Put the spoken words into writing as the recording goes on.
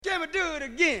Can we do it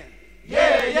again?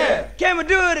 Yeah, yeah. Can we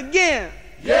do it again?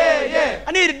 Yeah, yeah.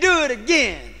 I need to do it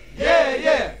again. Yeah,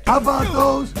 yeah. How about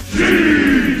those?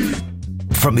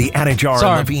 From the Anajar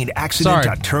and Levine Accident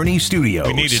Attorney Studios.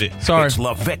 We needed it. It's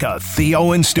LaVicka,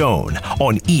 Theo, and Stone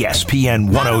on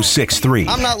ESPN 106.3.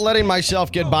 I'm not letting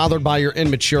myself get bothered by your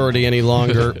immaturity any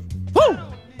longer. Woo!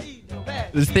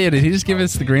 Theo, did he just give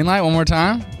us the green light one more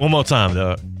time? One more time,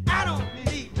 dog.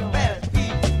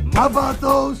 How about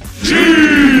those?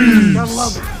 Jeez! Gotta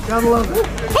love it. Gotta love it.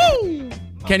 Woo!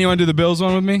 Ken, you want to do the Bills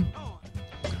one with me?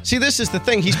 See, this is the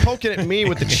thing. He's poking at me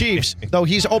with the Chiefs, though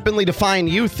he's openly defying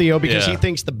you, Theo, because he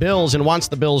thinks the Bills and wants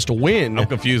the Bills to win. I'm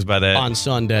confused by that. On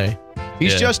Sunday.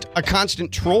 He's just a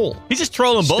constant troll. He's just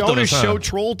trolling both Stone of us. Stone is show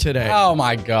troll today. Oh,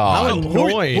 my God. How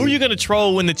annoying. Who are you going to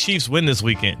troll when the Chiefs win this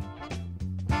weekend?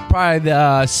 Probably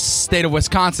the state of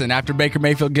Wisconsin after Baker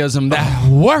Mayfield gives them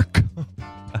that work.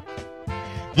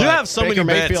 You have so Baker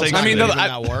many bad Mayfield's takes. not I mean, giving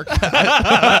that work.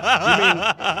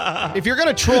 You mean, if you're going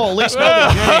to troll, at least know the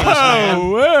games,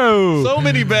 man. Whoa. So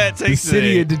many bad The takes city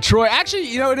today. of Detroit. Actually,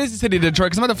 you know, it is the city of Detroit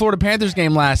because I'm at the Florida Panthers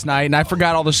game last night, and I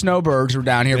forgot all the Snowbirds were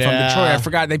down here from Yeah. Detroit. I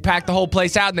forgot they packed the whole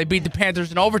place out, and they beat the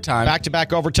Panthers in overtime.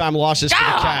 Back-to-back overtime losses for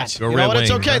the Cats. Go You know Red what? It's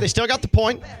Wings, okay. huh? They still got the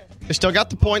point. They still got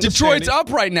the point. Detroit's up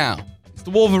right now. It's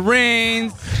the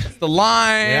Wolverines. It's the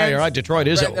Lions. Yeah, you're right. Detroit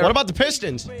is up. there. What about the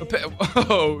Pistons? Well,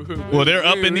 they're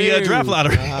up in the draft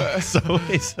lottery. So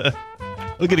it's,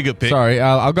 we'll get a good pick. Sorry,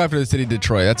 I'll go after the city of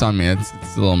Detroit. That's on me. It's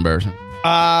a little embarrassing.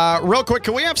 Real quick,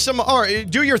 can we have some? Or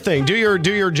do your thing. Do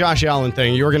your Josh Allen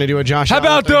thing. You were going to do a Josh. How Allen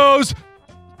about thing. those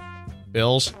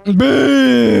Bills?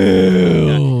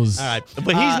 Bills? All right, But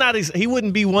he's not. He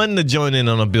wouldn't be one to join in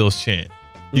on a Bills chant.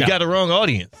 You got the wrong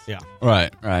audience. Yeah. Right.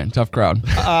 Tough crowd.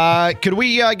 Could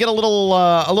we get a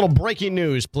little breaking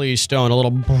news, please, Stone? A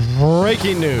little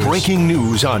breaking news. Breaking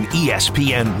news on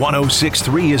ESPN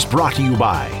 106.3 is brought to you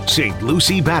by St.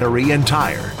 Lucie Battery and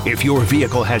Tire. If your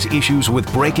vehicle has issues with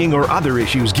braking or other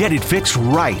issues, get it fixed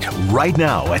right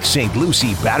now at St.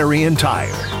 Lucie Battery and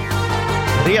Tire.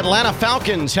 The Atlanta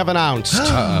Falcons have announced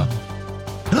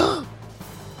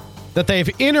that they've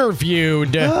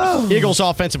interviewed Eagles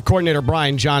offensive coordinator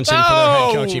Brian Johnson for their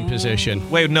head coaching position.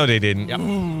 Wait, no, they didn't.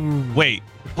 Yep. Wait,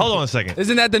 hold on a second.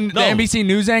 Isn't that the NBC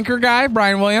News anchor guy,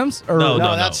 Brian Williams? Or No.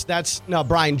 That's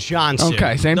Brian Johnson.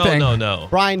 Okay, same thing. No.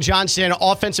 Brian Johnson,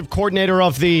 offensive coordinator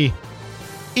of the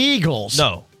Eagles.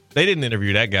 No, they didn't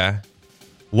interview that guy.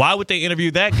 Why would they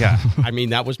interview that guy? I mean,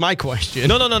 that was my question.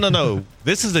 No.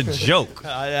 This is a joke.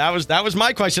 That was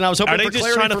my question. I was hoping Are they for just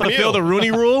clarity trying to from fulfill you. the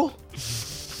Rooney Rule?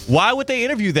 Why would they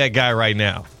interview that guy right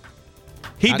now?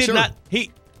 He did not.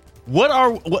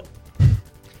 What?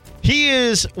 He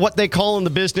is what they call in the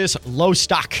business low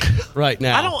stock right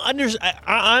now. I don't understand.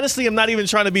 I honestly am not even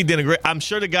trying to be denigrate. I'm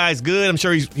sure the guy's good. I'm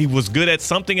sure he was good at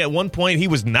something at one point. He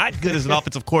was not good as an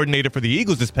offensive coordinator for the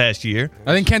Eagles this past year.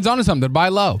 I think Ken's onto something. Buy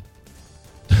low.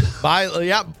 Buy low. You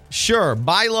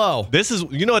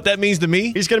know what that means to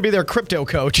me? He's going to be their crypto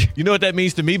coach. You know what that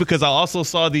means to me? Because I also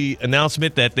saw the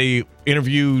announcement that they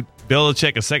interviewed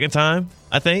Belichick a second time,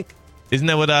 I think. Isn't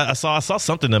that what I saw? I saw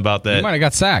something about that. He might have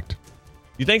got sacked.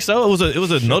 You think so? It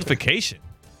was a notification.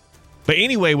 But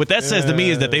anyway, what that says to me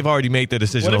is that they've already made their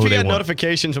decision What on if who he they had want.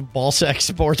 notifications of Ballsack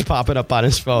Sports popping up on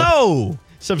his phone? No.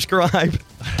 Subscribe.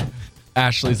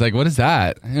 Ashley's like, what is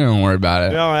that? Don't worry about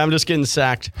it. No, I'm just getting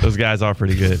sacked. Those guys are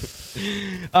pretty good.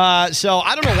 So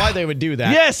I don't know why they would do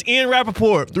that. Yes, Ian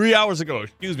Rappaport, 3 hours ago.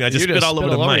 Excuse me, I just spit all over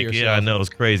the mic. yourself. Yeah, I know, it's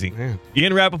crazy. Man.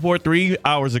 Ian Rappaport, 3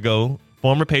 hours ago,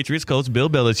 former Patriots coach Bill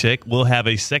Belichick will have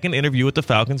a second interview with the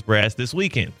Falcons brass this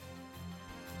weekend.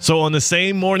 So on the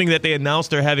same morning that they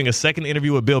announced they're having a second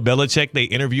interview with Bill Belichick, they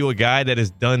interview a guy that has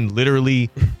done literally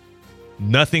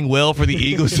nothing well for the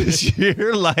Eagles this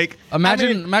year. Like,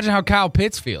 Imagine how Kyle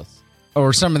Pitts feels.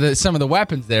 Or some of the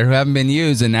weapons there who haven't been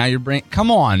used, and now you're bringing.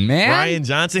 Come on, man. Brian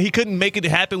Johnson, he couldn't make it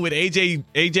happen with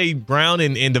AJ Brown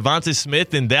and Devonta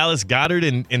Smith and Dallas Goedert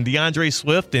and DeAndre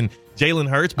Swift and Jalen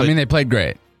Hurts. But I mean, they played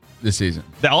great this season.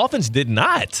 The offense did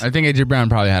not. I think AJ Brown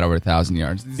probably had over 1,000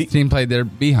 yards. The team played their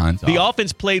behinds off. The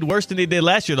offense played worse than they did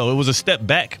last year, though. It was a step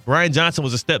back. Brian Johnson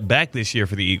was a step back this year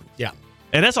for the Eagles. Yeah.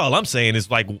 And that's all I'm saying is,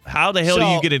 like, how the hell do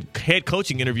you get a head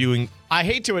coaching interviewing? I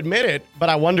hate to admit it, but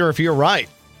I wonder if you're right.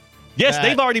 Yes,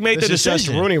 they've already made the decision. This is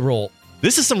just Rooney Rule.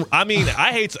 This is some, I mean,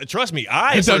 I hate, trust me,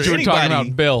 I thought you were talking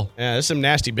about Bill. Yeah, this is some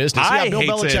nasty business. I Bill hate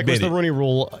to Belichick admit was the it. Rooney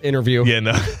Rule interview. Yeah,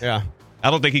 no. Yeah.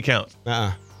 I don't think he counts.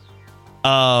 But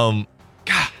God,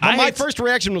 my first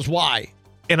reaction was why.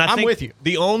 And I'm think with you.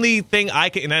 The only thing I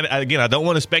can, and again, I don't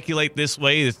want to speculate this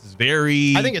way. This is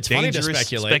very I think it's funny to dangerous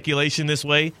speculate. speculation this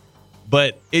way.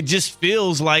 But it just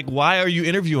feels like, why are you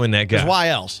interviewing that guy? Because why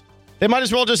else? They might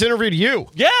as well just interviewed you.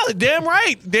 Yeah, damn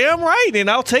right. And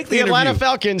I'll take the Atlanta interview.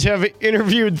 Falcons have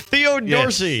interviewed Theo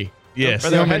Dorsey Yes. for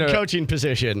their You want me head to- coaching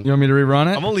position. You want me to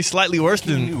rerun it? I'm only slightly worse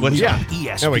than what he Yeah.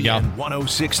 ESPN There we go.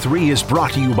 1063 is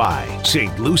brought to you by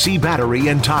St. Lucie Battery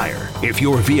and Tire. If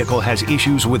your vehicle has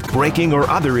issues with braking or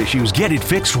other issues, get it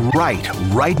fixed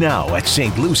right now at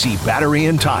St. Lucie Battery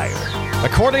and Tire.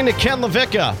 According to Ken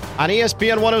LaVicka on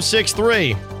ESPN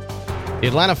 1063, the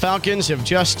Atlanta Falcons have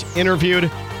just interviewed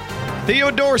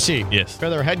Theo Dorsey Yes. for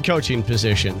their head coaching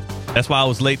position. That's why I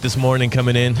was late this morning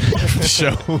coming in for the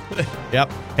show.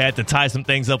 Yep. Had to tie some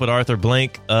things up with Arthur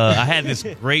Blank. I had this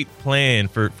great plan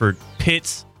for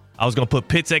Pitts. I was going to put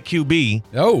Pitts at QB.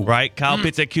 Oh. Right? Kyle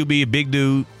Pitts at QB, a big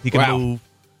dude. He can Wow. move.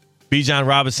 Bijan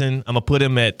Robinson, I'm going to put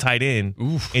him at tight end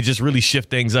and just really shift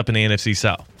things up in the NFC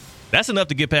South. That's enough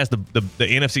to get past the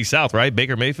NFC South, right?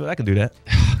 Baker Mayfield, I can do that.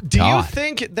 Do you God.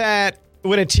 think that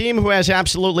when a team who has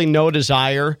absolutely no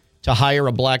desire to hire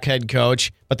a black head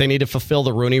coach, but they need to fulfill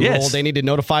the Rooney Yes. rule, they need to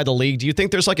notify the league? Do you think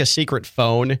there's like a secret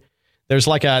phone? There's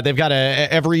like they've got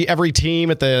every team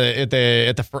at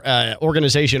the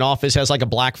organization office has like a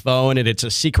black phone, and it's a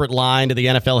secret line to the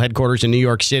NFL headquarters in New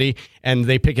York City, and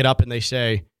they pick it up and they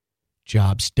say,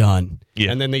 "Job's done."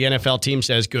 Yeah. And then the NFL team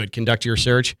says, "Good, conduct your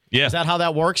search." Yeah. Is that how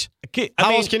that works? I How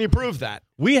mean, else can you prove that?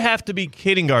 we have to be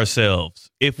kidding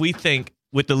ourselves if we think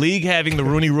with the league having the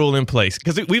Rooney Rule in place,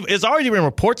 because it's already been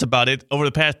reports about it over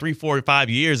the past 3, 4, 5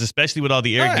 years, especially with all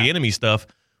the Eric Bieniemy stuff,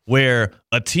 where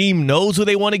a team knows who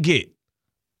they want to get.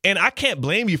 And I can't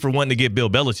blame you for wanting to get Bill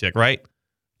Belichick, right?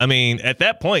 I mean, at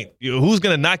that point, who's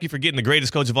going to knock you for getting the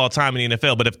greatest coach of all time in the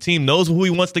NFL? But if a team knows who he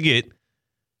wants to get,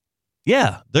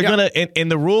 they're going to. And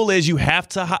the rule is you have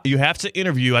to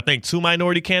interview, I think, 2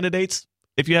 minority candidates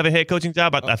if you have a head coaching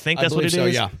job. I think that's what it is. So,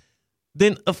 yeah.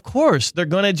 Then, of course, they're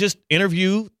going to just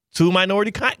interview 2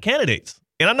 minority candidates.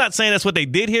 And I'm not saying that's what they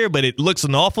did here, but it looks a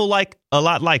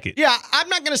lot like it. Yeah, I'm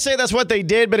not going to say that's what they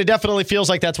did, but it definitely feels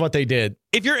like that's what they did.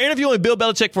 If you're interviewing Bill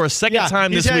Belichick for a second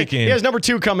time this weekend. He has number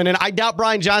 2 coming in. I doubt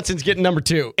Brian Johnson's getting number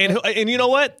 2. And you know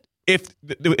what? And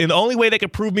the only way they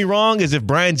could prove me wrong is if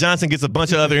Brian Johnson gets a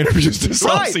bunch of other interviews this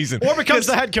offseason. Or becomes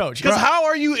the head coach. Because how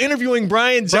are you interviewing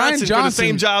Brian Johnson for the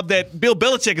same job that Bill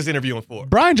Belichick is interviewing for?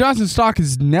 Brian Johnson's stock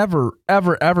has never,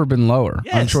 ever been lower.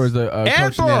 Yes. I'm sure as a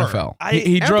coach in the NFL.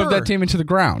 He drove that team into the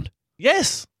ground.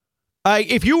 Yes.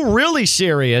 If you're really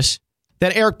serious,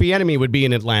 that Eric Bieniemy would be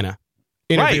in Atlanta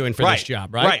interviewing for this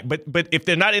job, right? Right. But if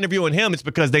they're not interviewing him, it's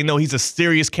because they know he's a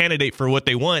serious candidate for what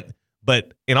they want.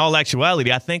 But in all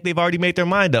actuality, I think they've already made their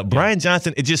mind up. Brian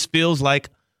Johnson, it just feels like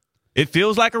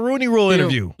a Rooney Rule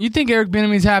interview. You think Eric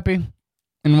Bieniemy's happy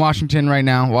in Washington right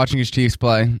now, watching his Chiefs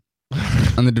play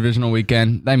on the divisional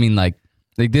weekend? I mean, like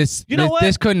this. You know what?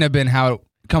 This couldn't have been how.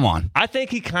 Come on. I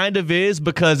think he kind of is,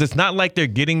 because it's not like they're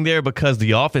getting there because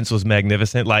the offense was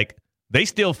magnificent. Like, they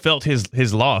still felt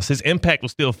his loss. His impact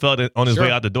was still felt on his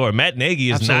way out the door. Matt Nagy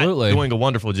is not doing a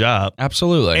wonderful job.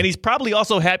 Absolutely. And he's probably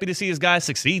also happy to see his guys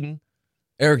succeeding.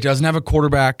 Eric doesn't have a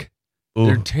quarterback. Ooh.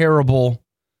 They're terrible.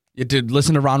 You have to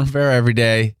listen to Ron Rivera every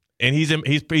day. And he's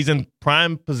in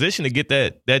prime position to get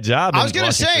that job. I was going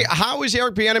to say, how is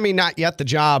Eric Bieniemy not yet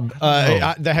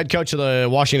the head coach of the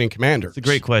Washington Commanders? It's a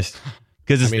great question.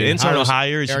 Because it's the internal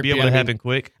hire. It should be able to happen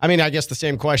quick. I mean, I guess the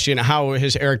same question, how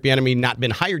has Eric Bieniemy not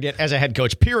been hired yet as a head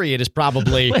coach, period, is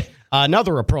probably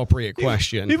another appropriate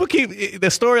question. People the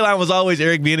storyline was always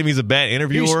Eric Bieniemy's a bad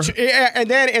interviewer. And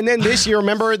then this year,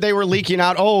 remember, they were leaking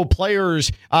out,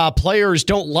 players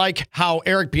don't like how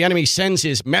Eric Bieniemy sends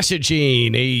his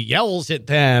messaging. He yells at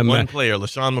them. One player,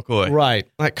 LaShawn McCoy. Right.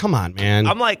 Like, come on, man.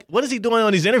 I'm like, what is he doing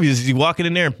on these interviews? Is he walking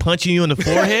in there and punching you in the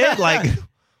forehead? Like,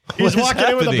 he's walking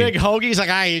in with a happening? big hoagie. He's like,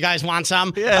 "Hey, you guys want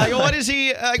some?" Yeah. Like, what is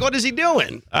he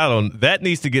doing? That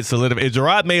needs to get solidified. If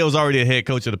Gerard Mayo's already a head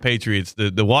coach of the Patriots,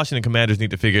 the Washington Commanders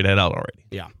need to figure that out already.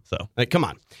 Yeah. So, Like, come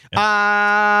on.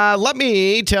 Let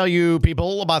me tell you,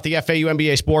 people, about the FAU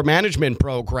MBA Sport Management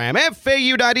Program.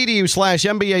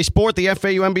 FAU.edu/MBA Sport, the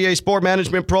FAU MBA Sport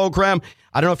Management Program.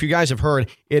 I don't know if you guys have heard,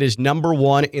 it is number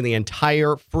 1 in the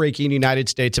entire freaking United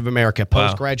States of America.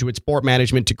 Postgraduate sport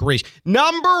management degrees.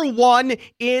 Number 1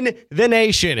 in the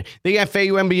nation. The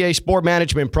FAU MBA Sport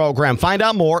Management Program. Find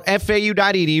out more,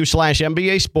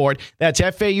 FAU.edu/MBA Sport. That's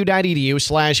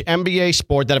FAU.edu/MBA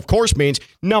Sport. That, of course, means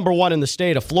number 1 in the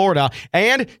state of Florida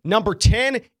and number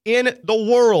 10 in the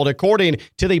world, according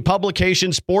to the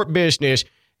publication Sport Business.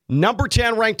 number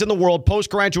 10 ranked in the world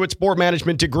postgraduate sport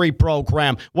management degree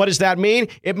program. What does that mean?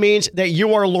 It means that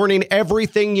you are learning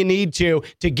everything you need to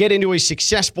get into a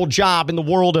successful job in the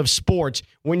world of sports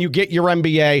when you get your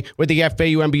MBA with the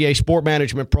FAU MBA Sport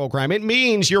Management Program. It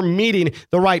means you're meeting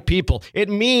the right people. It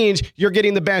means you're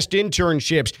getting the best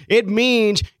internships. It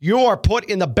means you're put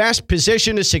in the best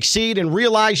position to succeed and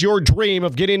realize your dream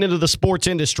of getting into the sports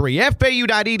industry.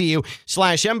 FAU.edu/MBA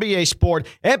Sport.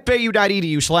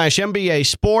 FAU.edu/MBA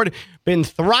Sport. Been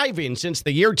thriving since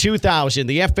the year 2000.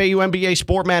 The FAU MBA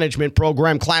Sport Management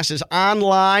Program. Classes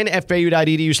online,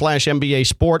 FAU.edu/MBA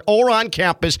Sport, or on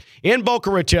campus in Boca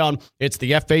Raton. It's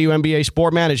the FAU MBA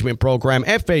Sport Management Program,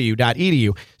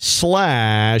 FAU.edu/MBA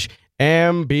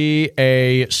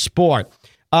Sport.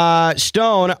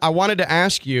 Stone, I wanted to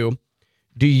ask you,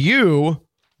 do you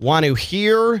want to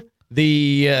hear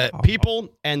the people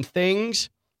and things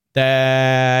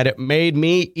that made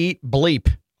me eat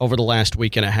bleep over the last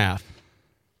week and a half?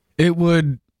 It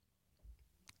would.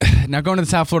 Now, going to the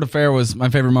South Florida Fair was my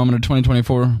favorite moment of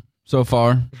 2024 so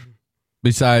far,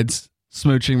 besides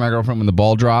smooching my girlfriend when the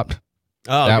ball dropped.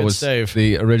 Oh, that good was save.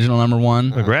 the original number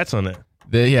one. Congrats on that.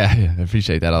 Yeah, I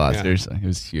appreciate that a lot. Yeah. Seriously, it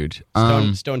was huge.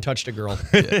 Stone touched a girl.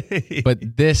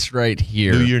 But this right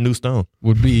here New year, new Stone.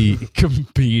 would be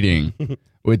competing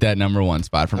with that number one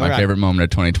spot for my right. favorite moment of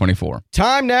 2024.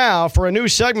 Time now for a new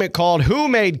segment called Who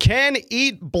Made Ken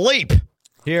Eat Bleep?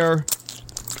 Here.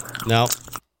 No.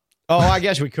 Oh, I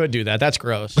guess we could do that. That's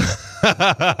gross.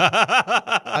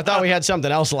 I thought we had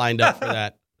something else lined up for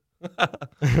that.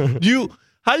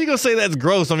 How you gonna say that's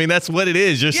gross? I mean, that's what it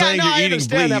is. You're saying you're I eating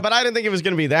understand bleep. that, but I didn't think it was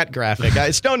going to be that graphic.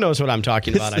 Stone knows what I'm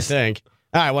talking about, I think.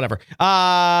 All right, whatever.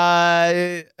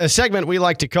 A segment we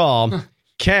like to call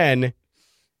Ken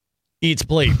Eats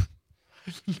Bleep.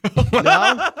 No?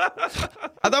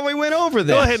 I thought we went over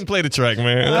this. Go ahead and play the track,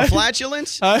 man.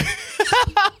 Flatulence? No,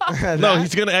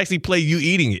 he's gonna actually play you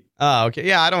eating it. Oh, okay.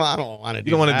 Yeah, I don't want to do that.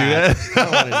 You don't want to do that? I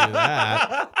don't want to do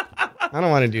that. I don't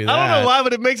want to do that. I don't know why,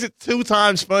 but it makes it 2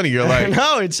 times funnier. Like,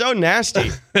 No, it's so nasty.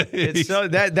 It's so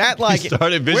that like you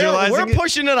started visualizing we're it?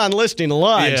 pushing it on listing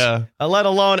lunch. Yeah. Let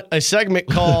alone a segment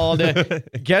called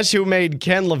 "Guess Who Made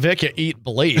Ken LaVicka Eat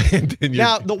Bleep."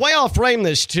 Now, the way I'll frame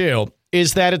this too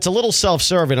is that it's a little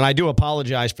self-serving, and I do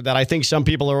apologize for that. I think some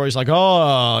people are always like,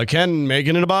 "Oh, Ken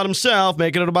making it about himself,"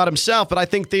 But I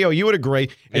think, Theo, you would agree,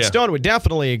 and Yeah. Stone would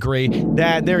definitely agree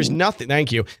that there's nothing.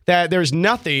 Thank you. That there's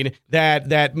nothing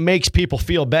that makes people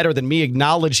feel better than me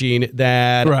acknowledging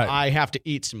that Right. I have to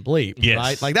eat some bleep. Yes.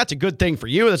 Right? Like that's a good thing for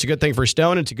you. That's a good thing for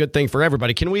Stone. It's a good thing for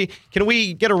everybody. Can we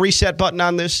get a reset button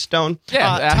on this, Stone?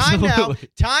 Yeah, absolutely.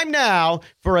 Time now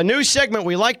for a new segment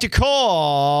we like to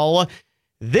call.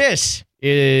 This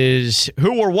is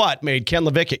Who or What Made Ken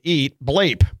LaVicka Eat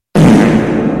Bleep.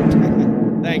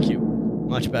 Thank you.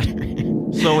 Much better.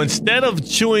 so instead of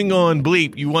chewing on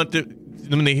bleep, you want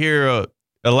them to hear a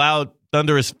loud,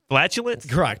 thunderous flatulence?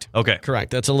 Correct. Okay. Correct.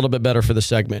 That's a little bit better for the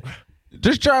segment.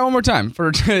 Just try one more time.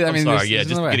 I'm sorry. Yeah,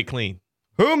 just get it clean.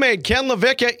 Who made Ken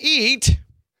LaVicka eat?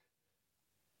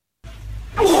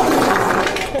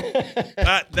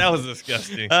 That was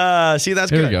disgusting. See,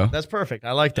 that's Here good. we go. That's perfect.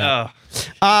 I like that.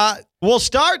 Oh. We'll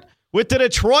start with the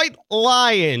Detroit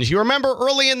Lions. You remember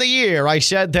early in the year, I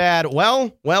said that,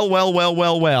 well,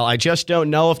 I just don't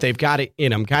know if they've got it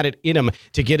in them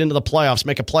to get into the playoffs,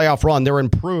 make a playoff run. They're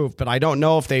improved, but I don't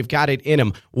know if they've got it in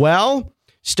them. Well,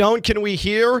 Stone, can we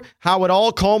hear how it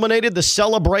all culminated, the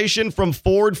celebration from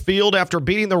Ford Field after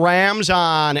beating the Rams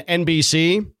on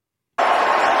NBC?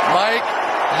 Mike,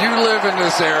 you live in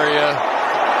this area.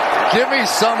 Give me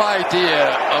some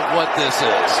idea of what this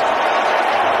is.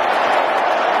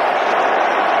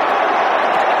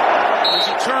 There's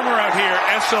a term around here,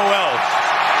 SOL.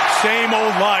 Same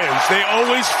old Lions. They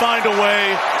always find a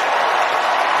way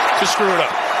to screw it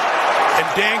up. And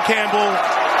Dan Campbell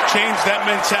changed that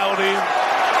mentality,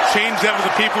 changed that with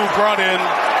the people who brought in.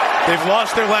 They've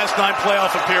lost their last 9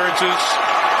 playoff appearances.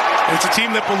 It's a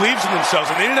team that believes in themselves.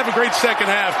 And they didn't have a great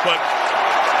second half, but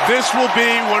this will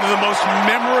be one of the most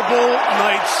memorable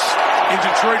nights in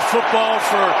Detroit football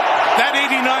for that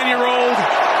 89-year-old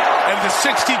and the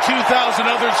 62,000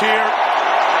 others here.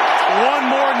 One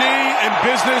more knee and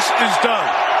business is done.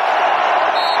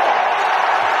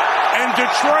 And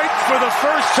Detroit, for the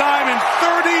first time in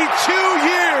 32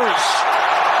 years,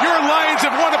 your Lions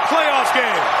have won a playoff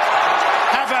game.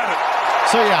 Have at it.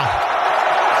 So, yeah,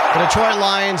 the Detroit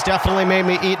Lions definitely made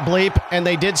me eat bleep, and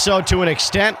they did so to an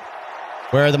extent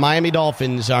where the Miami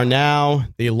Dolphins are now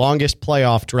the longest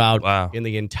playoff drought in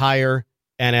the entire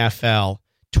NFL.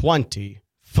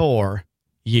 24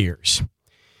 years.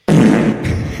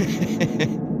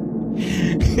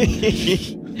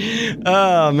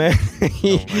 Oh, man.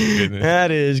 goodness.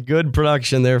 That is good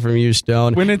production there from you,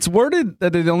 Stone. When it's worded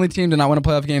that they're the only team to not win a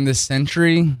playoff game this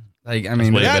century, like, I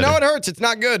mean, way Yeah, better. no, it hurts. It's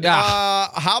not good. Yeah.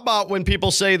 How about when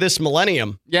people say this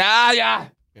millennium? yeah.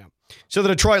 So the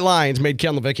Detroit Lions made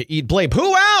Ken LaVicka eat bleep.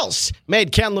 Who else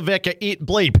made Ken LaVicka eat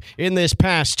bleep in this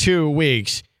past 2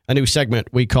 weeks? A new segment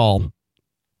we call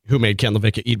Who Made Ken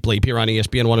LaVicka Eat Bleep here on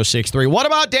ESPN 106.3. What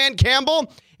about Dan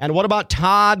Campbell? And what about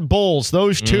Todd Bowles?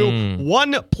 Those two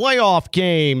won playoff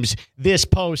games this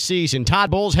postseason.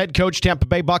 Todd Bowles, head coach, Tampa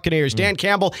Bay Buccaneers. Dan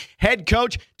Campbell, head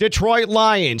coach, Detroit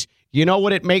Lions. You know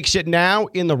what it makes it now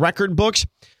in the record books?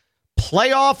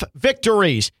 Playoff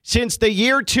victories since the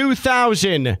year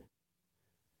 2000.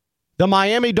 The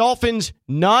Miami Dolphins,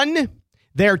 none.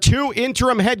 Their 2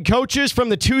 interim head coaches from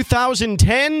the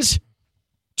 2010s,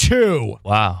 2.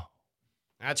 Wow.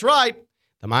 That's right.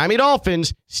 The Miami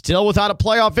Dolphins still without a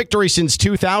playoff victory since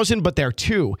 2000, but their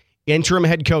 2 interim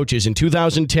head coaches in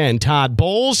 2010, Todd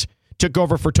Bowles took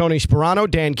over for Tony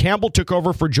Sparano. Dan Campbell took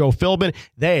over for Joe Philbin.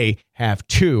 They have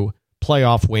 2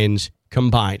 playoff wins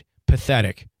combined.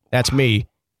 Pathetic. That's me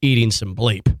eating some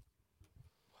bleep.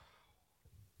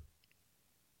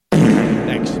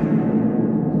 Thanks.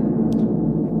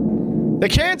 The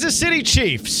Kansas City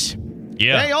Chiefs.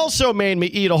 Yeah. They also made me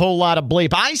eat a whole lot of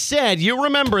bleep. I said, you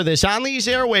remember this on these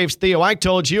airwaves, Theo. I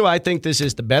told you I think this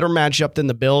is the better matchup than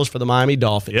the Bills for the Miami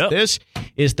Dolphins. Yep. This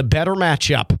is the better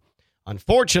matchup.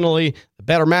 Unfortunately, the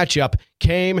better matchup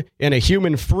came in a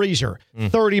human freezer,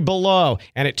 30 below.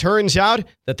 And it turns out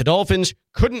that the Dolphins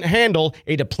couldn't handle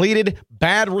a depleted,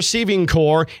 bad receiving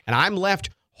core. And I'm left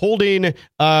holding a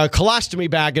colostomy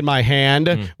bag in my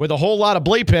hand with a whole lot of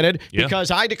bleep in it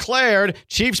because I declared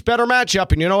Chiefs better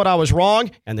matchup. And you know what? I was wrong.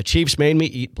 And the Chiefs made me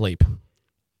eat bleep.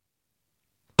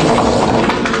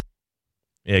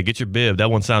 Yeah, get your bib. That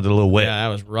one sounded a little wet. Yeah, that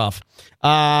was rough.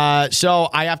 So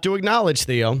I have to acknowledge,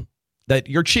 Theo, that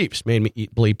your Chiefs made me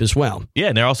eat bleep as well. Yeah,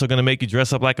 and they're also going to make you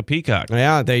dress up like a peacock.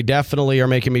 Yeah, they definitely are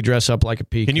making me dress up like a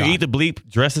peacock. Can you eat the bleep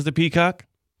dressed as a peacock?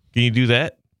 Can you do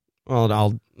that?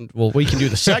 Well, we can do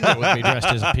the segment with me dressed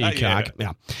as a peacock.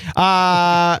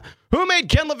 Yeah. Who made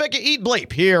Ken LaVicka eat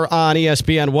bleep here on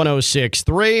ESPN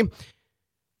 106.3?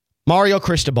 Mario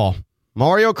Cristobal.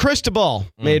 Mario Cristobal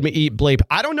made me eat bleep.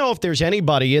 I don't know if there's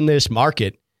anybody in this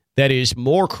market that is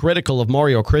more critical of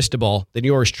Mario Cristobal than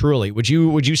yours truly. Would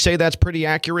you say that's pretty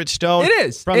accurate, Stone? It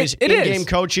is. From his in-game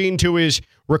coaching to his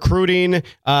recruiting.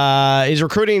 His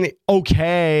recruiting,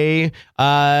 okay.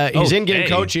 His in-game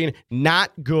coaching,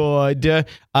 not good.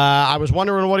 I was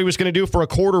wondering what he was going to do for a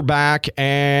quarterback,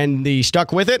 and he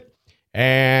stuck with it.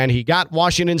 And he got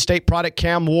Washington State product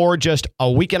Cam Ward just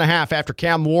a week and a half after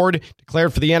Cam Ward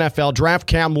declared for the NFL draft.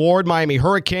 Cam Ward, Miami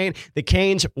Hurricane. The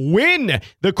Canes win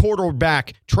the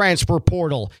quarterback transfer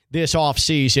portal this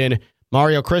offseason.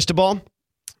 Mario Cristobal,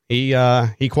 he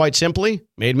quite simply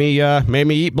made me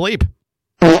eat bleep.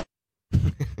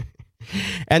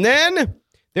 And then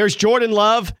there's Jordan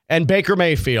Love and Baker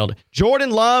Mayfield.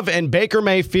 Jordan Love and Baker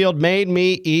Mayfield made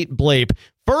me eat bleep.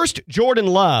 First, Jordan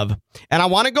Love, and I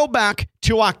want to go back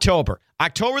to October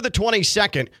the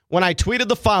 22nd, when I tweeted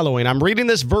the following. I'm reading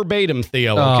this verbatim,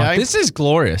 Theo, okay? This is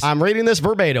glorious. I'm reading this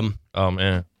verbatim. Oh,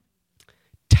 man.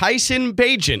 Tyson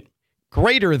Bagent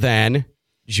greater than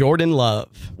Jordan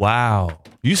Love. Wow.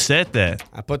 You said that.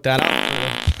 I put that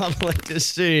out for the public to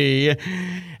see.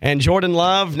 And Jordan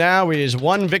Love now is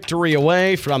 1 victory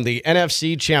away from the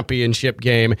NFC Championship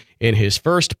game in his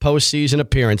first postseason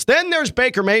appearance. Then there's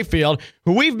Baker Mayfield,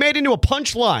 who we've made into a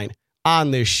punchline on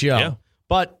this show. Yeah.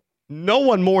 But no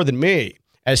one more than me.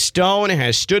 As Stone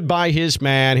has stood by his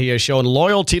man, he has shown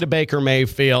loyalty to Baker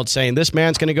Mayfield, saying this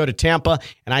man's going to go to Tampa,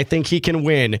 and I think he can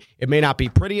win. It may not be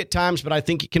pretty at times, but I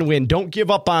think he can win. Don't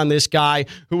give up on this guy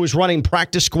who was running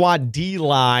practice squad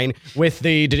D-line with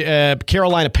the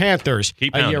Carolina Panthers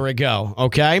a year ago,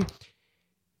 okay?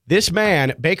 This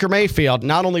man, Baker Mayfield,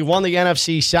 not only won the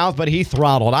NFC South, but he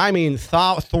throttled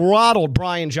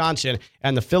Brian Johnson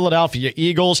and the Philadelphia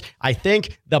Eagles. I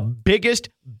think the biggest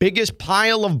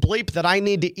pile of bleep that I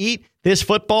need to eat this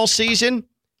football season,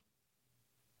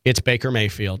 it's Baker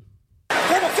Mayfield.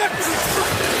 Well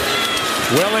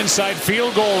inside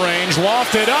field goal range,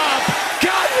 lofted up.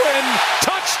 Godwin,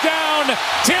 touchdown,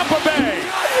 Tampa Bay.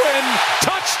 Godwin,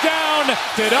 touchdown,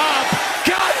 it up.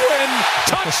 Godwin,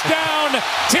 touchdown,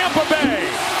 Tampa Bay.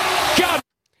 God.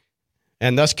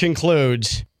 And thus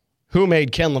concludes Who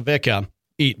Made Ken LaVicka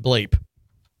Eat Bleep.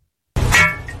 Come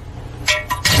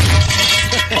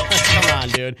on,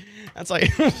 dude. That's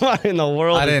like, what in the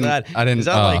world is that? Is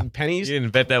that like pennies? You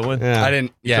didn't bet that one? Yeah. I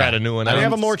didn't. Yeah. Tried a new one. Do you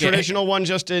have a more traditional one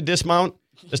just to dismount?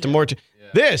 Just a more...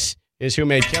 This is Who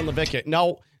Made Ken LaVicka.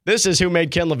 No, This is who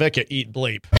made Ken LaVicka eat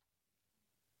bleep.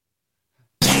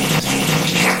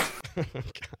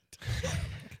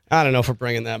 I don't know if we're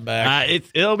bringing that back.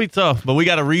 It'll be tough, but we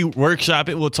got to workshop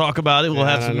it. We'll talk about it. We'll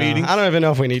have some meetings. I don't even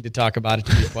know if we need to talk about it,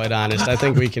 to be quite honest. I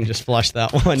think we can just flush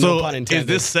that one. So no pun intended. is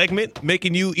this segment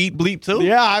making you eat bleep too?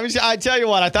 Yeah, I tell you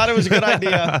what, I thought it was a good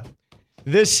idea.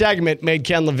 This segment made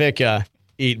Ken LaVicka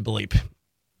eat bleep.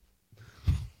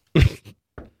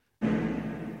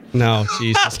 No,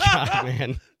 Jesus God,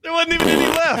 man. There wasn't even any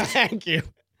left. Thank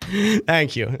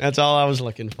you. That's all I was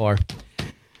looking for.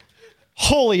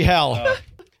 Holy hell.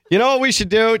 You know what we should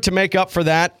do to make up for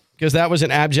that? Because that was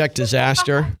an abject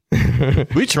disaster.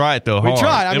 We tried, though, hard. We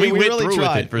tried. I and mean, we went really through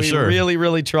tried. with it, for sure. We really,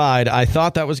 really tried. I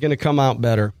thought that was going to come out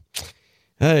better.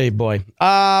 Hey, boy.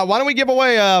 Why don't we give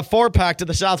away a 4-pack to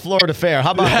the South Florida Fair?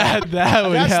 How about that? That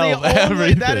would help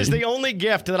That is the only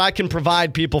gift that I can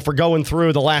provide people for going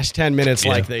through the last 10 minutes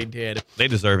like they did. They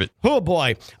deserve it. Oh,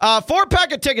 boy.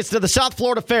 4-pack of tickets to the South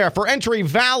Florida Fair for entry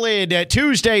valid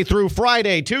Tuesday through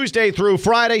Friday.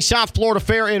 South Florida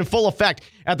Fair in full effect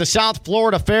at the South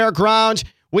Florida Fairgrounds.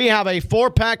 We have a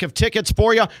 4-pack of tickets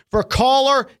for you for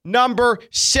caller number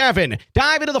 7.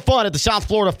 Dive into the fun at the South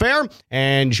Florida Fair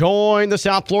and join the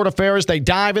South Florida Fair as they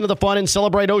dive into the fun and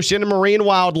celebrate ocean and marine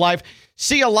wildlife.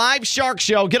 See a live shark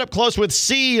show, get up close with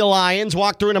sea lions,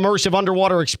 walk through an immersive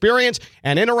underwater experience,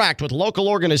 and interact with local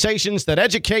organizations that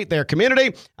educate their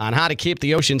community on how to keep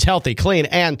the oceans healthy, clean,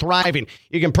 and thriving.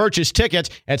 You can purchase tickets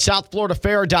at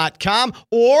southfloridafair.com,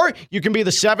 or you can be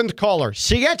the 7th caller.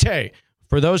 Siete.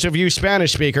 For those of you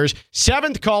Spanish speakers,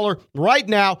 7th caller right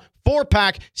now,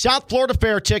 4-pack South Florida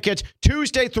Fair tickets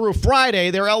Tuesday through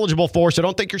Friday. They're eligible for, so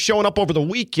don't think you're showing up over the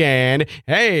weekend.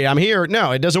 Hey, I'm here.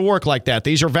 No, it doesn't work like that.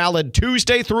 These are valid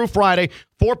Tuesday through Friday.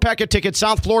 4-pack of tickets,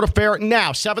 South Florida Fair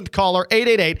now. 7th caller,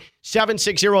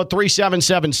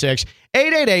 888-760-3776.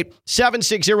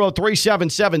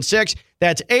 888-760-3776.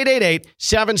 That's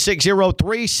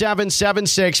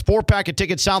 888-760-3776. 4-pack of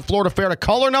tickets, South Florida Fair to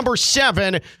caller number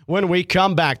 7 when we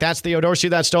come back. That's the Odorsey,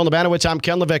 that's Stone Lebanowitz. I'm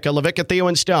Ken LaVicka. LaVicka, Theo,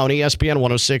 and Stone, ESPN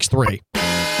 106.3.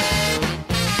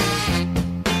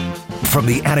 From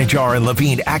the Anajar and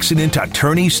Levine Accident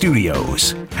Attorney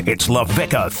Studios, it's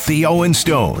LaVicka, Theo, and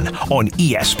Stone on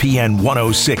ESPN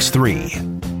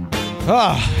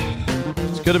 106.3.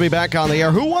 It's good to be back on the air.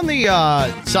 Who won the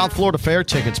South Florida Fair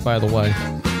tickets, by the way?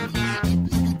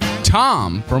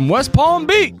 Tom from West Palm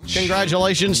Beach.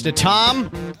 Congratulations to Tom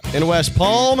in West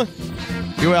Palm.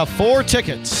 You have 4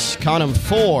 tickets. Count them,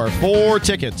 4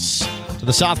 tickets to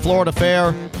the South Florida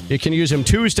Fair. You can use them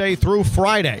Tuesday through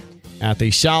Friday at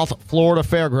the South Florida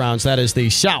Fairgrounds. That is the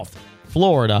South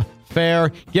Florida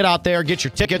Fair. Get out there, get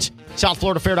your tickets,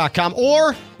 southfloridafair.com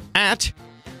or at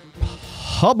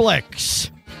Publix.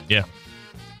 Yeah.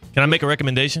 Can I make a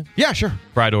recommendation? Yeah, sure.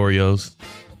 Fried Oreos.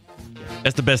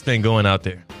 That's the best thing going out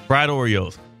there. Fried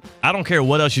Oreos. I don't care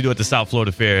what else you do at the South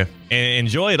Florida Fair, and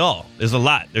enjoy it all. There's a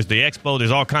lot. There's the expo.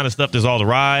 There's all kind of stuff. There's all the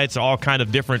rides, all kind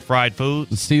of different fried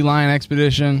foods. The Sea Lion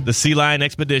Expedition. The Sea Lion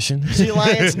Expedition. Sea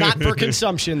Lion's not for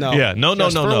consumption, though. Yeah, no.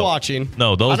 For watching.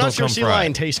 No, those I'm don't not sure come Sea fried.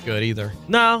 Lion tastes good either.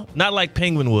 No, not like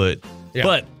Penguin would. Yeah.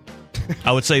 But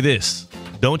I would say this.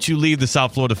 Don't you leave the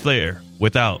South Florida Fair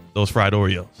without those fried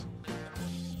Oreos.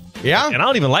 Yeah? And I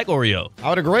don't even like Oreo. I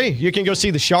would agree. You can go see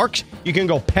the sharks. You can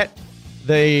go pet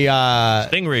the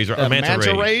stingrays or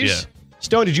manta rays. Yeah.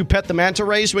 Stone, did you pet the manta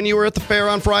rays when you were at the fair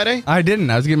on Friday? I didn't.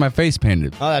 I was getting my face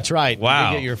painted. Oh, that's right. Wow.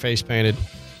 You did get your face painted.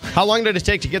 How long did it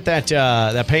take to get that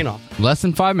paint off? Less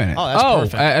than 5 minutes. Oh,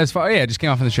 that's perfect. I just came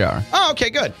off in the shower. Oh,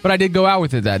 okay, good. But I did go out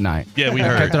with it that night. Yeah, we I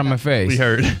heard. kept it on my face. We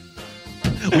heard.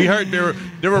 We heard there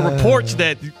were reports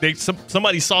that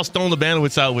somebody saw Stone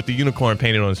Lebanowitz out with the unicorn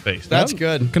painted on his face. That's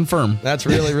good. Confirm. That's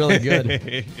really, really good.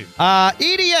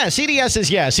 EDS. EDS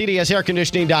is yes.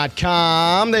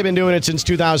 EDSairconditioning.com. They've been doing it since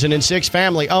 2006.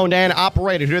 Family owned and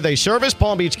operated. Who do they service?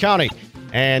 Palm Beach County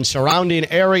and surrounding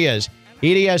areas.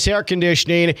 EDS Air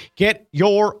Conditioning. Get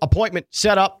your appointment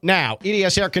set up now.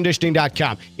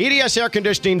 EDSairconditioning.com.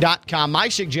 EDSairconditioning.com. My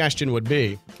suggestion would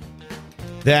be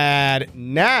that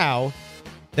now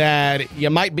that you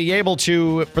might be able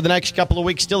to, for the next couple of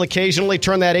weeks, still occasionally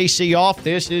turn that AC off,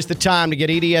 this is the time to get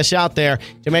EDS out there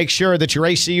to make sure that your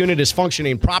AC unit is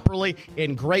functioning properly,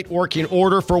 in great working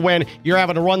order for when you're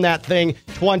having to run that thing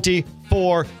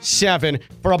 24/7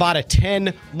 for about a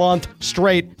 10-month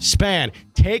straight span.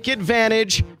 Take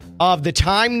advantage of the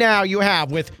time now you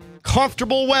have with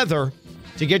comfortable weather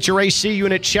to get your AC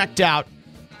unit checked out.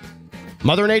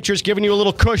 Mother Nature's giving you a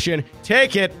little cushion.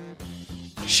 Take it.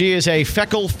 She is a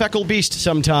feckle beast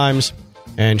sometimes,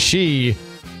 and she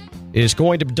is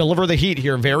going to deliver the heat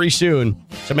here very soon.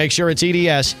 So make sure it's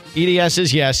EDS. EDS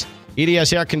is yes.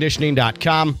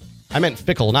 EDSairconditioning.com. I meant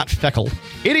fickle, not feckle.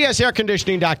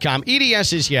 EDSairconditioning.com.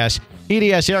 EDS is yes.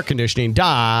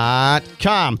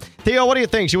 EDSairconditioning.com. Theo, what do you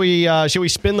think? Should we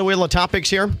spin the wheel of topics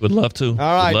here? Would love to. All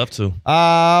right. Would love to.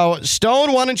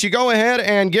 Stone, why don't you go ahead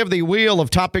and give the wheel of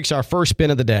topics our first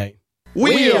spin of the day?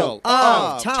 Wheel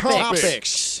of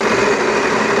Topics.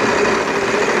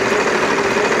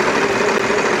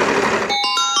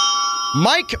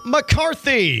 Mike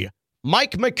McCarthy.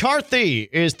 Mike McCarthy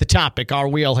is the topic our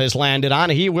wheel has landed on.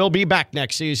 He will be back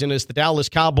next season as the Dallas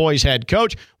Cowboys head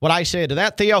coach. What I say to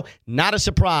that, Theo, not a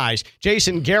surprise.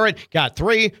 Jason Garrett got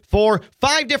 3, 4,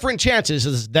 5 different chances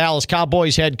as the Dallas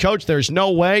Cowboys head coach. There's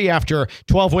no way after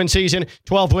 12-win season,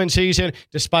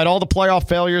 despite all the playoff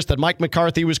failures, that Mike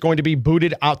McCarthy was going to be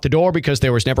booted out the door because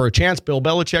there was never a chance Bill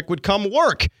Belichick would come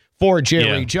work for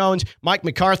Jerry Jones. Mike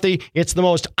McCarthy, it's the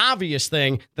most obvious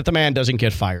thing that the man doesn't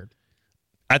get fired.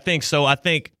 I think so. I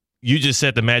think you just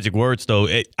said the magic words, though.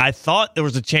 I thought there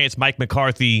was a chance Mike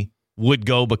McCarthy would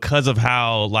go because of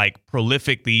how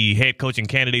prolific the head coaching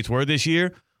candidates were this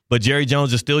year. But Jerry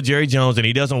Jones is still Jerry Jones, and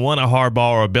he doesn't want a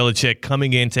Harbaugh or a Belichick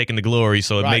coming in taking the glory.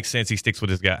 So it makes sense he sticks with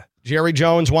his guy. Jerry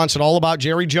Jones wants it all about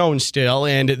Jerry Jones still,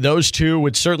 and those two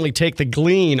would certainly take the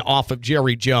glean off of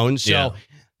Jerry Jones. So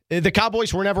the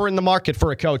Cowboys were never in the market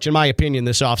for a coach, in my opinion,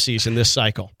 this offseason, this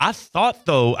cycle. I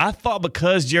thought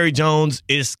because Jerry Jones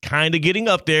is kind of getting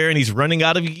up there and he's running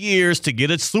out of years to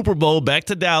get a Super Bowl back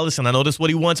to Dallas, and I know that's what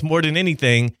he wants more than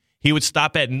anything, he would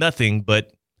stop at nothing,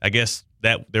 but I guess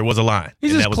that there was a line.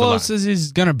 He's as close as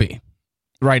he's going to be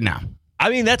right now. I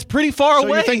mean, that's pretty far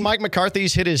away. So you think Mike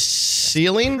McCarthy's hit his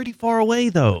ceiling? Pretty far away,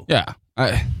 though. Yeah.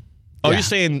 You're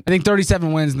saying... I think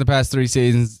 37 wins in the past 3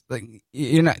 seasons.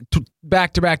 You're not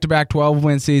back-to-back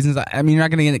 12-win seasons. I mean, you're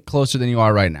not going to get it closer than you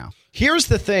are right now. Here's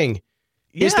the thing.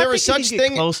 Is there a such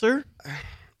thing closer?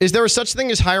 Is there a such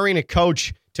thing as hiring a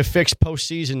coach to fix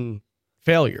postseason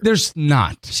failure? There's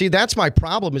not. See, that's my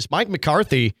problem is Mike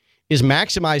McCarthy is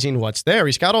maximizing what's there.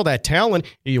 He's got all that talent.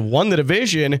 He won the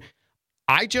division.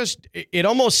 It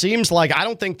almost seems like I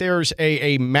don't think there's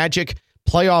a magic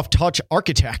playoff touch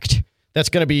architect that's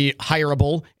going to be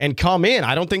hireable and come in.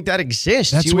 I don't think that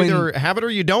exists. You either have it or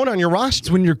you don't on your roster.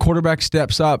 It's when your quarterback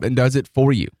steps up and does it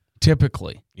for you,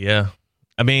 typically. Yeah.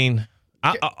 I mean,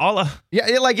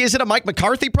 is it a Mike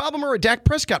McCarthy problem or a Dak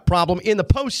Prescott problem in the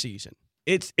postseason?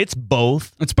 It's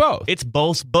both. It's both. It's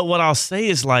both. But what I'll say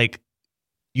is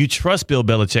you trust Bill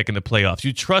Belichick in the playoffs.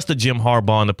 You trust the Jim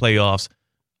Harbaugh in the playoffs.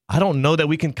 I don't know that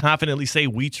we can confidently say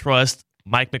we trust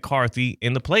Mike McCarthy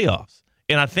in the playoffs.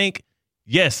 And I think,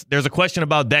 yes, there's a question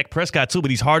about Dak Prescott too,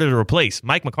 but he's harder to replace.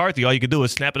 Mike McCarthy, all you can do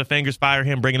is snap of the fingers, fire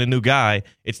him, bring in a new guy.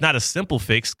 It's not a simple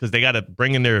fix because they got to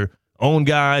bring in their own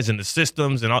guys and the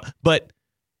systems and all. But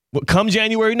come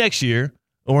January next year,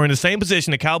 we're in the same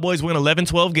position. The Cowboys win 11,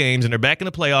 12 games, and they're back in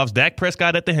the playoffs. Dak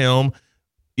Prescott at the helm,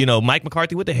 Mike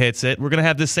McCarthy with the headset. We're going to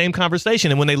have this same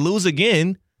conversation. And when they lose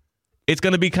again, it's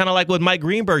going to be kind of like what Mike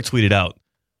Greenberg tweeted out.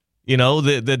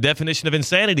 The definition of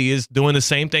insanity is doing the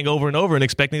same thing over and over and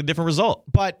expecting a different result.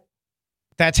 But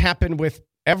that's happened with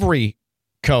every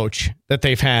coach that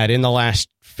they've had in the last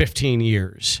 15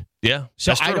 years. Yeah.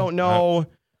 So I don't know.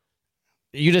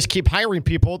 You just keep hiring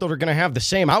people that are going to have the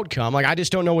same outcome. I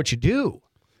just don't know what you do.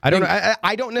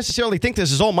 I don't necessarily think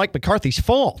this is all Mike McCarthy's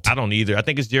fault. I don't either. I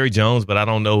think it's Jerry Jones, but I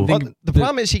don't know. Well, the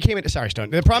problem is he came into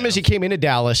he came into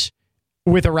Dallas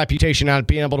with a reputation on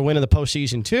being able to win in the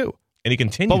postseason too. And he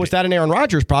continued. But was that an Aaron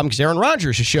Rodgers problem? Because Aaron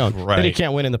Rodgers has shown that he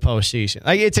can't win in the postseason.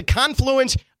 It's a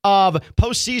confluence of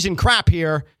postseason crap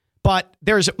here, but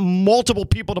there's multiple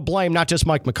people to blame, not just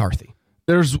Mike McCarthy.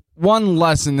 There's one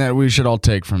lesson that we should all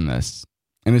take from this,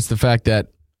 and it's the fact that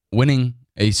winning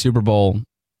a Super Bowl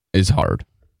is hard.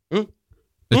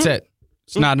 That's it.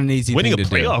 It's not an easy thing to do.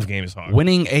 Winning a playoff game is hard.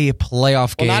 Winning a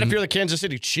playoff game. Well, not if you're the Kansas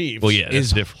City Chiefs. Well, yeah,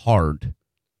 is hard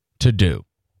to do.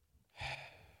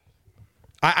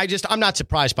 I'm not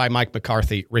surprised by Mike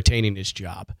McCarthy retaining his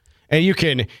job. And you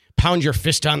can pound your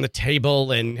fist on the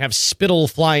table and have spittle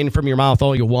flying from your mouth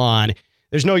all you want.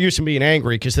 There's no use in being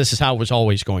angry because this is how it was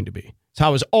always going to be. It's how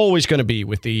it was always going to be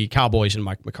with the Cowboys and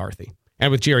Mike McCarthy. And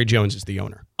with Jerry Jones as the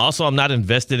owner. Also, I'm not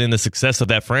invested in the success of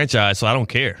that franchise, so I don't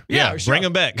care. Yeah, sure. Bring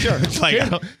him back. Sure.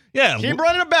 Keep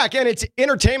running him back, and it's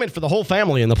entertainment for the whole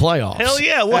family in the playoffs. Hell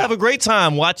yeah, we'll have a great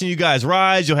time watching you guys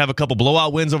rise. You'll have a couple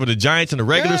blowout wins over the Giants in the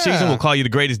regular season. We'll call you the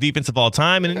greatest defense of all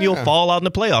time, and then you'll fall out in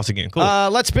the playoffs again. Cool.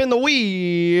 Let's spin the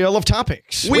wheel of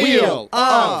topics. Wheel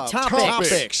of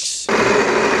Topics.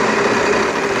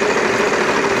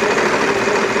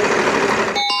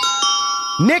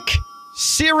 Nick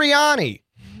Sirianni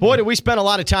Boy, did we spend a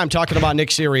lot of time talking about Nick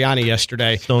Sirianni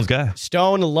yesterday. Stone's guy.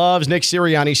 Stone loves Nick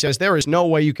Sirianni, says there is no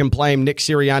way you can blame Nick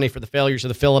Sirianni for the failures of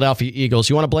the Philadelphia Eagles.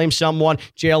 You want to blame someone?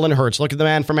 Jalen Hurts. Look at the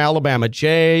man from Alabama,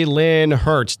 Jalen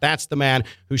Hurts. That's the man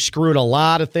who screwed a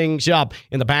lot of things up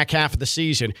in the back half of the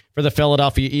season for the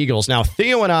Philadelphia Eagles. Now,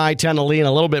 Theo and I tend to lean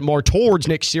a little bit more towards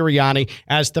Nick Sirianni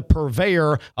as the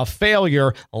purveyor of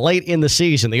failure late in the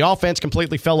season. The offense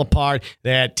completely fell apart.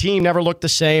 That team never looked the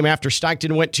same after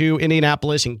Steichen went to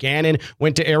Indianapolis and Gannon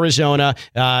went to Arizona,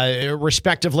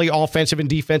 respectively, offensive and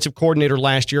defensive coordinator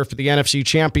last year for the NFC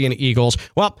champion Eagles.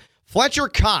 Well, Fletcher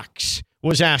Cox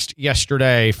was asked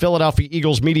yesterday, Philadelphia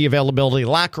Eagles media availability,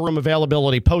 locker room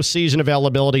availability, postseason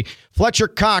availability. Fletcher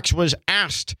Cox was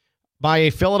asked by a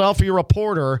Philadelphia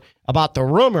reporter about the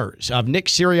rumors of Nick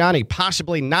Sirianni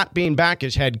possibly not being back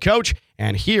as head coach,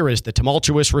 and here is the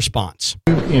tumultuous response.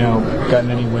 Gotten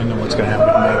any wind on what's going to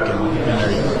happen with Nick,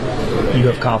 and you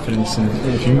have confidence, and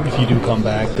if you do come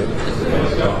back, that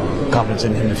confidence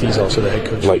in him if he's also the head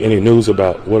coach. Like any news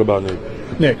about what about Nick?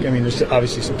 Nick, I mean, there's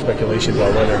obviously some speculation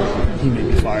about whether he may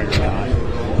be fired or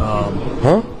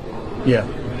not. Yeah.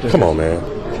 Come on, man.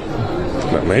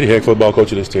 Man, he head football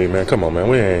coach of this team, man. Come on,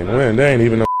 man. There ain't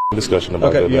even no discussion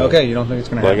about that. Yeah, okay, you don't think it's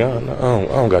going to happen? I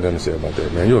don't got nothing to say about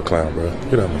that, man. You're a clown, bro.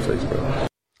 Get out of my face, bro.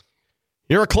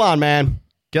 You're a clown, man.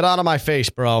 Get out of my face,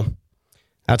 bro.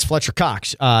 That's Fletcher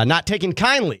Cox. Not taking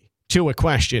kindly to a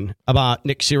question about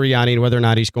Nick Sirianni and whether or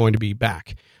not he's going to be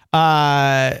back.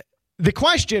 The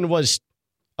question was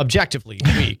objectively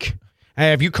weak.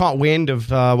 Have you caught wind of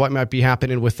what might be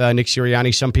happening with Nick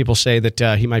Sirianni? Some people say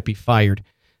that he might be fired.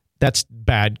 That's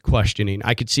bad questioning.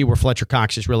 I could see where Fletcher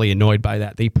Cox is really annoyed by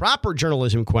that. The proper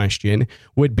journalism question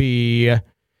would be,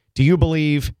 do you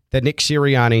believe that Nick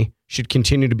Sirianni should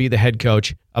continue to be the head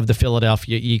coach of the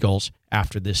Philadelphia Eagles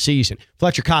after this season?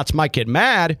 Fletcher Cox might get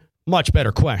mad. Much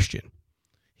better question.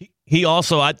 He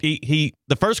also, the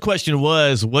first question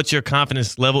was, what's your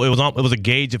confidence level? It was a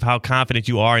gauge of how confident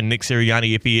you are in Nick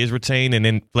Sirianni if he is retained, and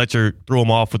then Fletcher threw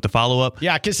him off with the follow-up.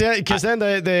 Yeah, because then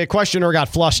the questioner got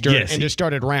flustered and just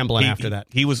started rambling after that.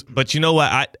 He was, but you know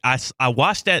what? I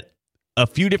watched that a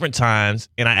few different times,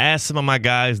 and I asked some of my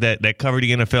guys that cover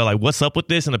the NFL, like, what's up with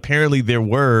this? And apparently there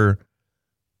was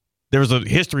a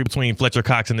history between Fletcher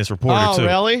Cox and this reporter, too. Oh,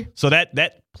 really? So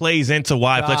that plays into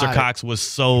why Fletcher Cox was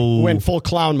so... went full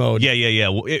clown mode. Yeah.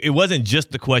 Well, it wasn't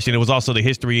just the question. It was also the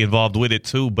history involved with it,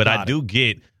 too. But I do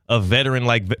get a veteran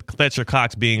like Fletcher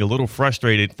Cox being a little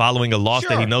frustrated following a loss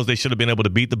that he knows they should have been able to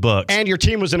beat the Bucs. And your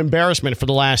team was an embarrassment for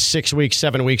the last 6 weeks,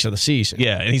 7 weeks of the season.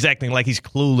 Yeah, and he's acting like he's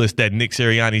clueless that Nick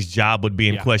Sirianni's job would be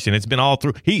in question. It's been all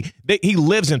through. He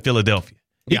lives in Philadelphia.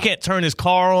 He can't turn his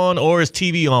car on or his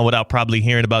TV on without probably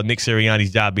hearing about Nick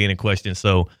Sirianni's job being in question.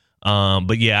 So,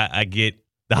 but yeah, I get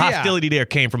the hostility there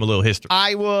came from a little history.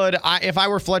 If I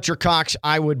were Fletcher Cox,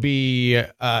 I would be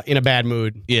in a bad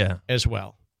mood as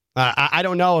well. I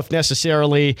don't know if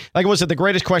necessarily, was it the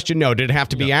greatest question? No. Did it have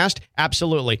to be asked?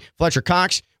 Absolutely. Fletcher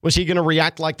Cox, was he going to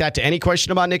react like that to any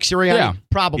question about Nick Sirianni? Yeah.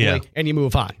 Probably. Yeah. And you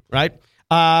move on, right?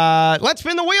 Let's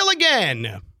spin the wheel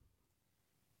again.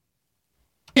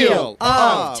 Wheel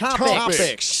of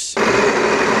Topics. Do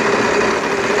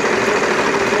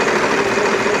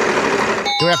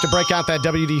we have to break out that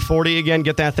WD-40 again,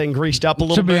 get that thing greased up a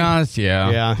little bit? To be honest,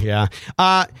 yeah.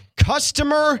 Yeah.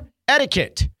 Customer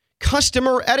etiquette.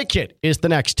 Customer etiquette is the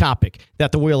next topic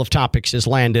that the Wheel of Topics has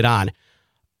landed on.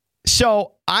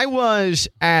 So I was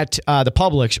at the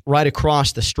Publix right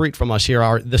across the street from us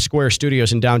here, the Square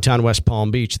Studios in downtown West Palm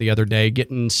Beach the other day,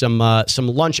 getting some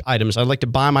lunch items. I'd like to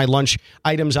buy my lunch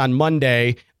items on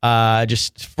Monday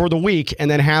just for the week and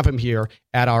then have them here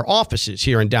at our offices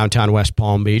here in downtown West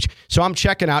Palm Beach. So I'm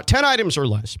checking out 10 items or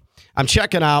less. I'm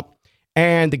checking out,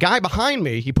 and the guy behind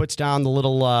me, he puts down the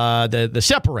little the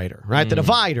separator, right? The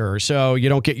divider, so you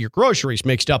don't get your groceries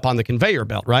mixed up on the conveyor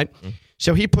belt, right?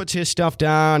 So he puts his stuff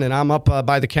down, and I'm up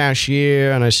by the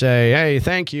cashier, and I say, hey,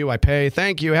 thank you. I pay,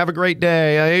 thank you. Have a great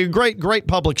day. Great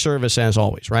public service as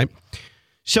always, right?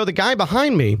 So the guy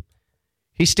behind me,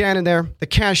 he's standing there. The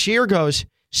cashier goes,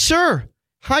 sir,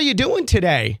 how you doing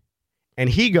today? And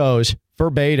he goes,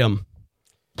 verbatim,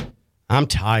 I'm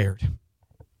tired.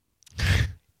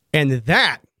 And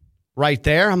that right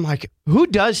there, I'm like, who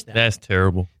does that? That's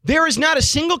terrible. There is not a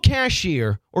single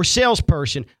cashier or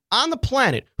salesperson on the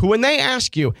planet who, when they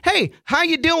ask you, hey, how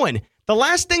you doing? The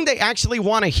last thing they actually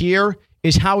want to hear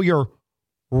is how you're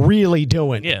really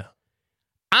doing. Yeah.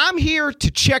 I'm here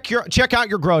to check out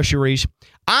your groceries.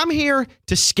 I'm here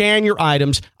to scan your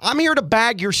items. I'm here to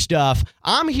bag your stuff.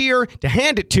 I'm here to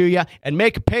hand it to you and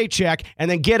make a paycheck and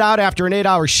then get out after an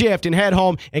 8-hour shift and head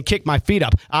home and kick my feet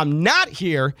up. I'm not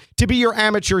here to be your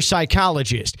amateur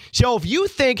psychologist. So if you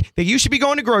think that you should be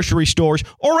going to grocery stores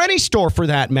or any store for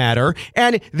that matter,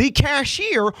 and the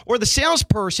cashier or the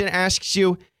salesperson asks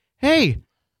you, "Hey,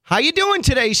 how you doing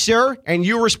today, sir?" and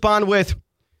you respond with,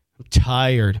 "I'm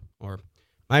tired," or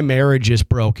 "My marriage is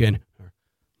broken," or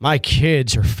 "My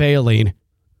kids are failing."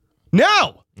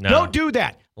 No, don't do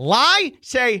that. Lie,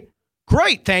 say,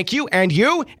 "Great, thank you,"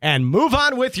 and move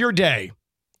on with your day.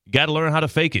 You got to learn how to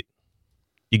fake it.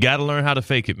 You got to learn how to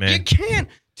fake it, man. You can't.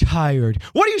 Tired.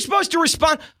 What are you supposed to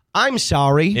respond? "I'm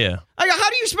sorry." Yeah. How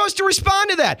are you supposed to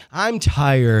respond to that? "I'm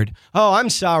tired." "Oh, I'm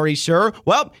sorry, sir.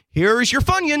 Well, here's your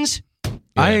Funyuns." Yeah.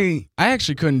 I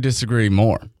actually couldn't disagree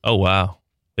more. Oh, wow.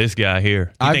 This guy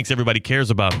here. He thinks everybody cares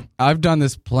about him. I've done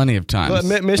this plenty of times.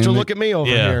 Mr. Look at me over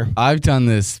here. I've done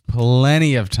this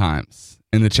plenty of times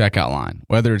in the checkout line,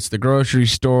 whether it's the grocery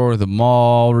store, the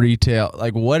mall, retail,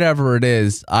 like whatever it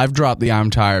is. I've dropped the "I'm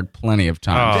tired" plenty of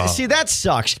times. Oh. See, that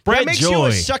sucks. Spread that makes joy. you a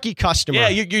sucky customer. Yeah,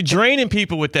 you're draining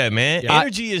people with that, man. Yeah.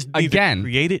 Energy is either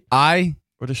created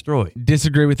or destroyed.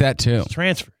 Disagree with that too. It's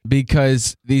transfer.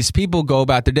 Because these people go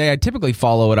about their day. I typically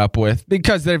follow it up with,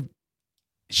 because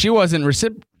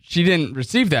she didn't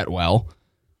receive that well.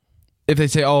 If they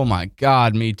say, "Oh my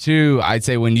God, me too," I'd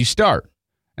say, "When you start?"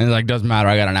 And they're like, "Doesn't matter,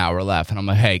 I got an hour left." And I'm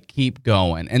like, "Hey, keep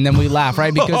going." And then we laugh,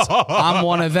 right? Because I'm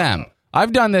one of them.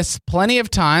 I've done this plenty of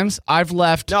times. I've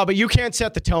left. No, but you can't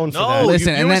set the tone for that.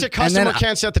 Listen, you as a customer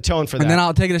can't set the tone for that. And then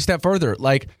I'll take it a step further.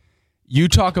 Like, you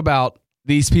talk about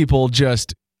these people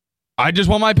I just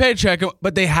want my paycheck,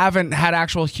 but they haven't had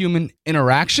actual human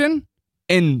interaction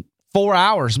in 4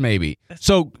 hours maybe.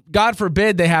 So God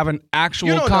forbid they have an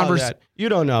actual conversation. You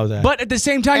don't know that. But at the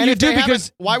same time, you do,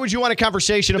 because why would you want a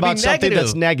conversation about something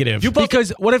that's negative?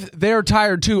 Because what if they're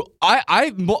tired too?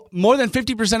 I more than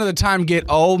 50% of the time get,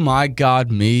 "Oh my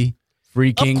God, me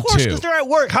freaking Of course, too." because they're at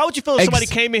work. How would you feel if somebody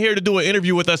came in here to do an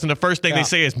interview with us and the first thing they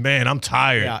say is, "Man, I'm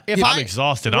tired. I'm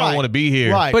exhausted. I don't want to be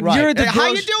here." Right, but you're Hey, how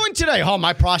you doing today? "Oh,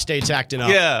 my prostate's acting up."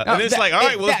 Yeah, and it's like, all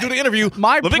right, well, let's do the interview.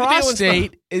 My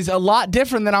prostate is a lot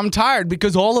different than "I'm tired,"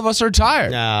 because all of us are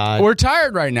tired. We're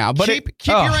tired right now. But keep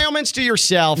your ailments to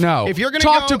yourself. No, if you're gonna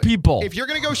talk to people. If you're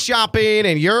gonna go shopping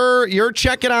and you're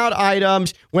checking out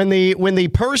items, when the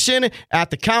person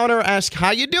at the counter asks,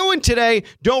 "How you doing today?"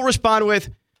 don't respond with,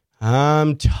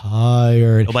 "I'm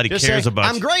tired." Nobody Just cares say, about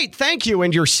 "I'm you. great, thank you,"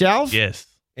 and yourself. Yes.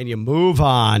 And you move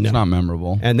on. It's not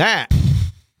memorable. And that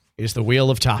is the Wheel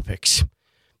of Topics.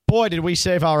 Boy, did we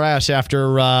save our ass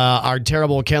after our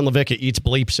terrible Ken Levicka Eats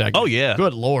Bleep segment. Oh, yeah.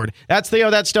 Good Lord. That's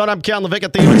Theo, that's Stone. I'm Ken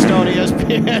Levicka, Theo and Stone,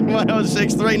 ESPN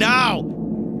 106.3 now.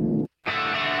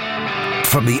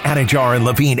 From the Anajar and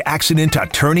Levine Accident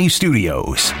Attorney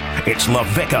Studios, it's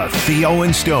Levicka, Theo,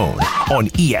 and Stone on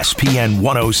ESPN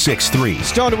 106.3.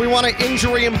 Stone, do we want an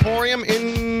Injury Emporium?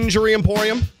 Injury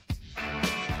Emporium?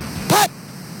 Hut!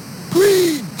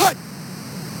 Green! Hut!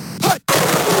 Hut!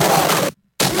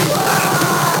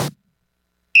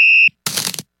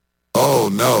 Oh,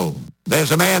 no.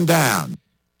 There's a man down.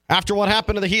 After what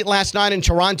happened to the Heat last night in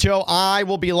Toronto, I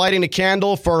will be lighting a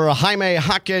candle for Jaime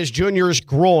Jaquez Jr.'s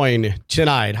groin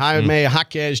tonight. Jaime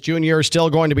Jaquez Jr. still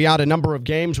going to be out a number of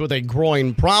games with a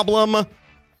groin problem.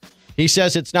 He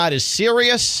says it's not as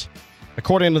serious,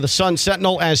 according to the Sun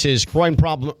Sentinel, as his groin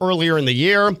problem earlier in the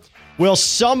year. Will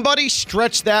somebody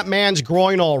stretch that man's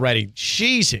groin already?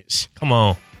 Jesus. Come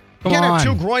on. You can't have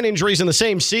two groin injuries in the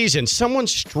same season. Someone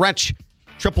stretch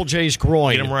Triple J's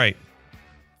groin. Get him right.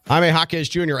 Jaime Jaquez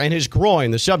Jr. and his groin,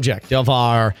 the subject of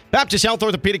our Baptist Health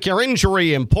Orthopedic Care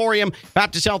Injury Emporium.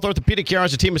 Baptist Health Orthopedic Care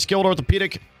has a team of skilled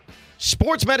orthopedic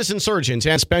sports medicine surgeons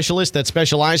and specialists that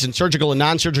specialize in surgical and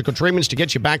non-surgical treatments to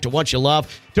get you back to what you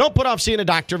love. Don't put off seeing a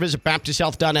doctor. Visit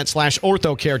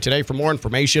baptisthealth.net/orthocare today for more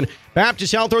information.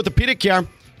 Baptist Health Orthopedic Care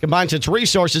combines its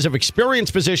resources of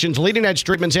experienced physicians, leading-edge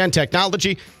treatments, and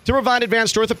technology to provide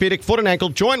advanced orthopedic, foot and ankle,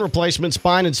 joint replacement,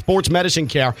 spine, and sports medicine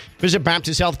care. Visit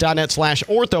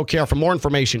baptisthealth.net/orthocare for more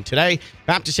information today.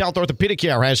 Baptist Health Orthopedic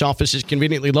Care has offices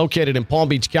conveniently located in Palm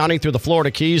Beach County through the Florida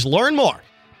Keys. Learn more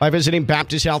by visiting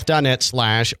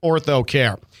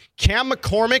baptisthealth.net/orthocare. Cam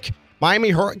McCormick, Miami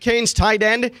Hurricanes tight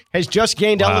end, has just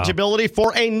gained eligibility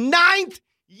for a 9th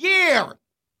year.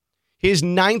 His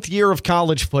 9th year of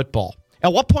college football.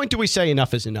 At what point do we say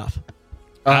enough is enough?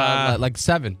 Like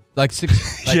 7, like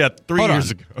 6. Yeah, 3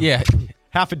 years ago. Yeah.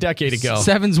 Half a decade ago.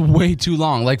 7's way too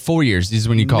long. Like 4 years is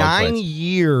when you call it 9 quits.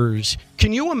 years.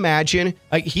 Can you imagine?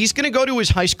 He's going to go to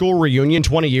his high school reunion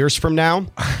 20 years from now.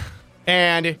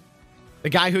 And the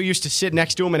guy who used to sit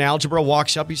next to him in algebra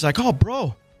walks up. He's like, "Oh,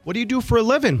 bro, what do you do for a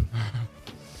living?"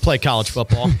 "Play college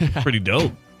football." Pretty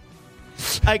dope.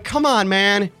 Like, come on,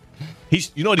 man.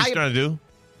 You know what he's trying to do?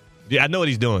 Yeah, I know what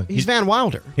he's doing. He's Van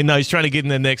Wilder. He's trying to get in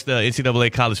the next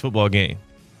NCAA college football game.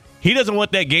 He doesn't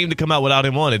want that game to come out without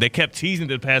him on it. They kept teasing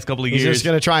it the past couple of years. He's just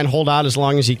going to try and hold out as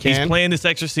long as he can. He's playing this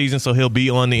extra season, so he'll be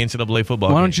on the NCAA football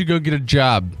Why game. don't you go get a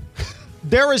job?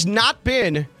 There has not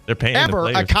been They're paying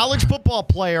ever the a college football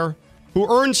player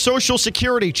who earns Social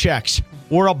Security checks.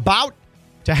 We're about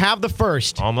to have the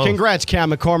first. Almost. Congrats,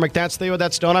 Cam McCormick. That's Theo.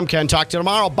 That's Stone. I'm Ken. Talk to you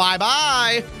tomorrow.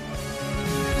 Bye-bye.